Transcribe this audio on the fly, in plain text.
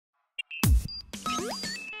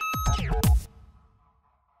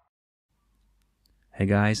Hey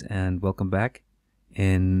guys, and welcome back.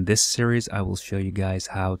 In this series I will show you guys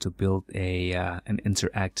how to build an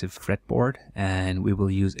interactive fretboard, and we will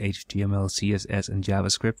use HTML, CSS and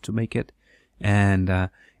JavaScript to make it. And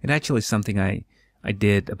it actually is something I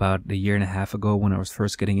did about a year and a half ago when I was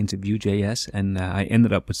first getting into Vue.js, and I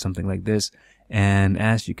ended up with something like this. And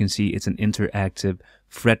as you can see, it's an interactive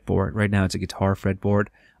fretboard. Right now it's a guitar fretboard.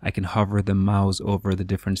 I can hover the mouse over the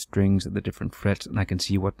different strings and the different frets, and I can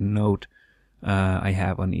see what note I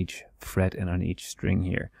have on each fret and on each string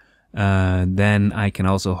here. Then I can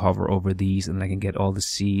also hover over these, and I can get all the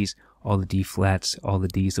C's, all the D flats, all the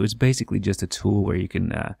D's. So it's basically just a tool where you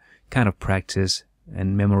can kind of practice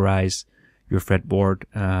and memorize your fretboard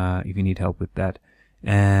if you need help with that.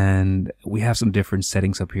 And we have some different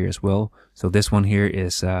settings up here as well. So this one here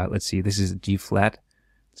is, let's see, this is a G flat.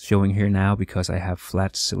 It's showing here now because I have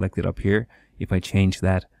flats selected up here. If I change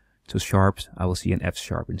that to sharps, I will see an F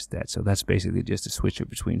sharp instead. So that's basically just a switcher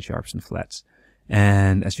between sharps and flats.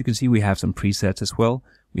 And as you can see, we have some presets as well.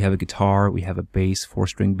 We have a guitar, we have a bass,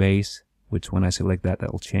 4-string bass, which when I select that,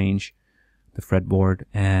 that will change the fretboard.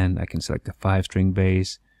 And I can select a 5-string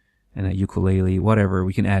bass and a ukulele, whatever.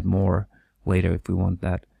 We can add more later if we want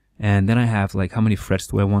that. And then I have like, how many frets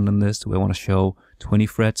do I want on this? Do I want to show 20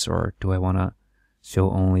 frets, or do I want to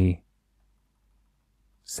show only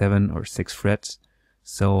 7 or 6 frets?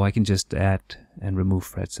 So I can just add and remove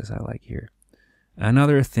frets as I like here.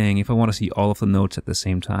 Another thing, if I want to see all of the notes at the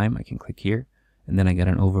same time, I can click here, and then I get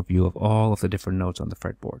an overview of all of the different notes on the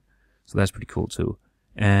fretboard. So that's pretty cool too.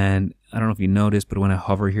 And I don't know if you noticed, but when I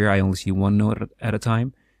hover here, I only see one note at a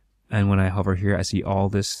time. And when I hover here, I see all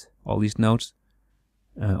these notes,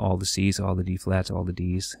 all the C's, all the D flats, all the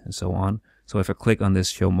D's, and so on. So if I click on this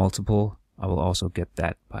show multiple, I will also get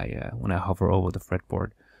that by when I hover over the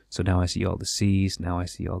fretboard. So now I see all the C's, now I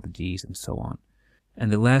see all the G's, and so on.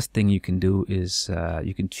 And the last thing you can do is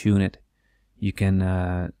you can tune it. You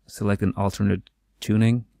can select an alternate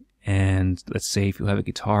tuning, and let's say if you have a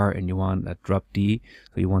guitar and you want a drop D,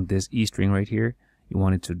 so you want this E string right here, you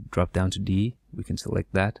want it to drop down to D, we can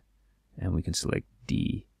select that, and we can select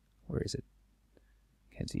D. Where is it?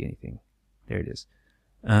 Can't see anything. There it is.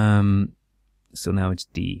 So now it's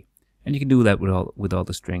D, and you can do that with all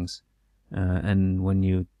the strings. And when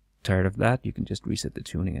you tired of that, you can just reset the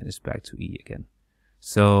tuning and it's back to E again.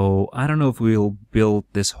 So I don't know if we'll build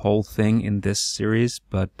this whole thing in this series,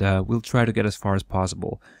 but we'll try to get as far as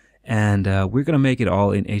possible. And we're gonna make it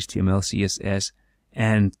all in HTML, CSS,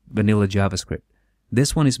 and vanilla JavaScript.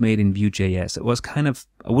 This one is made in Vue.js. It was kind of,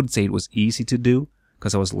 I wouldn't say it was easy to do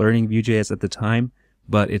because I was learning Vue.js at the time,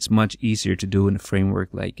 but it's much easier to do in a framework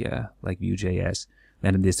like Vue.js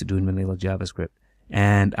than it is to do in vanilla JavaScript.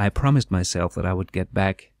 And I promised myself that I would get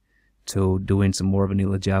back to doing some more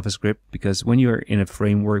vanilla JavaScript, because when you're in a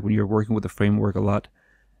framework, when you're working with a framework a lot,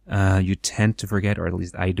 you tend to forget, or at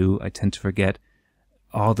least I do, I tend to forget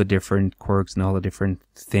all the different quirks and all the different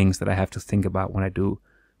things that I have to think about when I do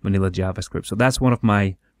vanilla JavaScript. So that's one of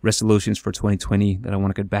my resolutions for 2020, that I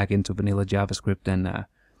want to get back into vanilla JavaScript and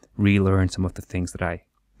relearn some of the things that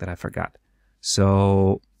I forgot.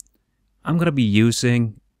 So I'm going to be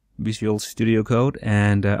using Visual Studio Code,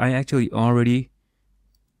 and I actually already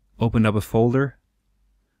opened up a folder.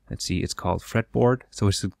 Let's see, it's called Fretboard. So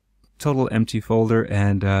it's a total empty folder,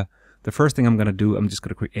 and the first thing I'm going to do, I'm just going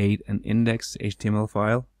to create an index HTML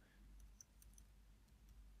file.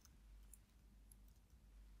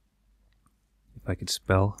 If I could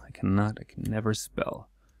spell, I cannot, I can never spell.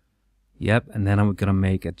 Yep, and then I'm going to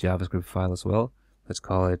make a JavaScript file as well. Let's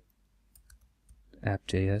call it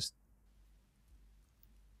app.js.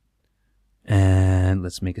 And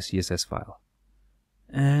let's make a CSS file.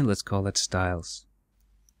 And let's call it styles.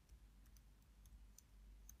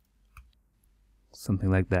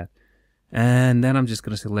 Something like that. And then I'm just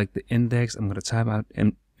going to select the index. I'm going to type out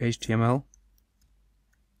HTML.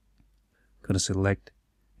 Going to select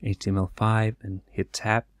HTML5 and hit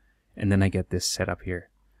tab. And then I get this set up here.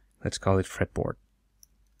 Let's call it fretboard.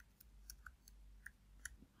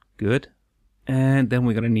 Good. And then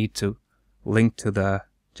we're going to need to link to the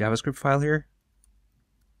JavaScript file here.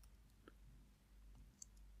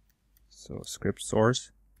 So script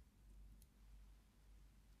source.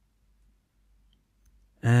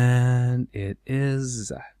 And it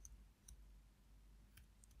is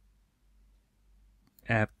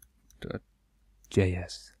app.js.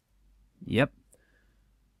 Yep.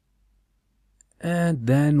 And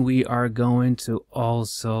then we are going to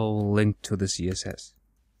also link to the CSS.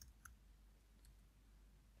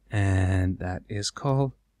 And that is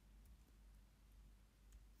called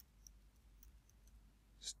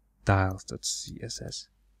styles.css.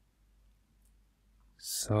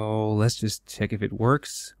 So let's just check if it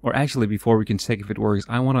works. Or actually, before we can check if it works,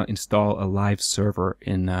 I want to install a live server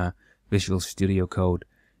in Visual Studio Code.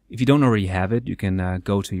 If you don't already have it, you can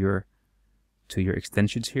go to your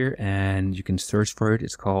extensions here and you can search for it.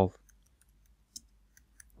 It's called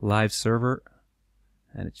Live Server,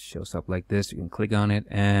 and it shows up like this. You can click on it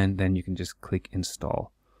and then you can just click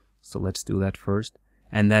install. So let's do that first.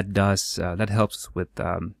 And that does that helps us with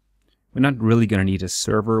we're not really gonna need a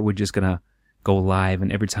server. We're just gonna go live,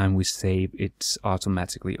 and every time we save, it's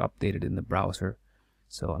automatically updated in the browser.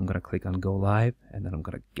 So I'm gonna click on go live, and then I'm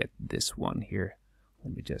gonna get this one here.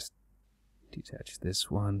 Let me just detach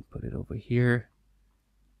this one, put it over here,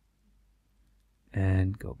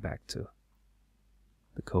 and go back to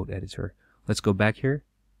the code editor. Let's go back here.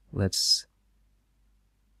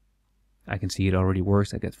 I can see it already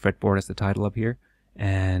works. I got Fretboard as the title up here,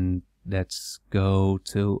 and let's go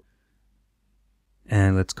to,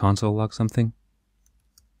 and let's console log something.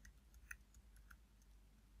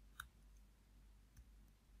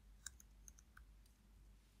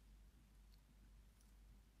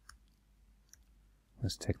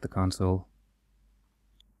 Let's check the console.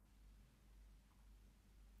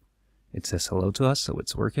 It says hello to us, so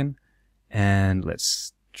it's working. And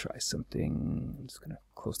let's try something. I'm just gonna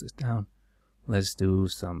close this down. Let's do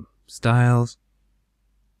some styles.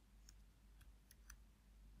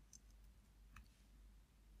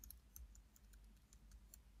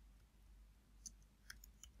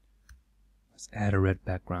 Let's add a red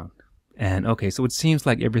background. And okay, so it seems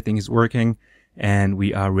like everything is working, and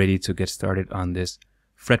we are ready to get started on this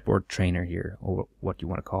Fretboard trainer here, or what you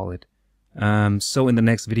want to call it. So in the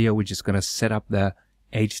next video, we're just gonna set up the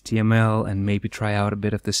HTML and maybe try out a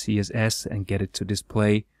bit of the CSS and get it to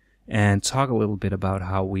display, and talk a little bit about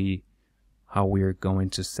how we're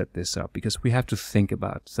going to set this up, because we have to think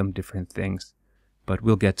about some different things, but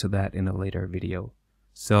we'll get to that in a later video.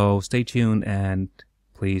 So stay tuned and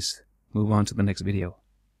please move on to the next video.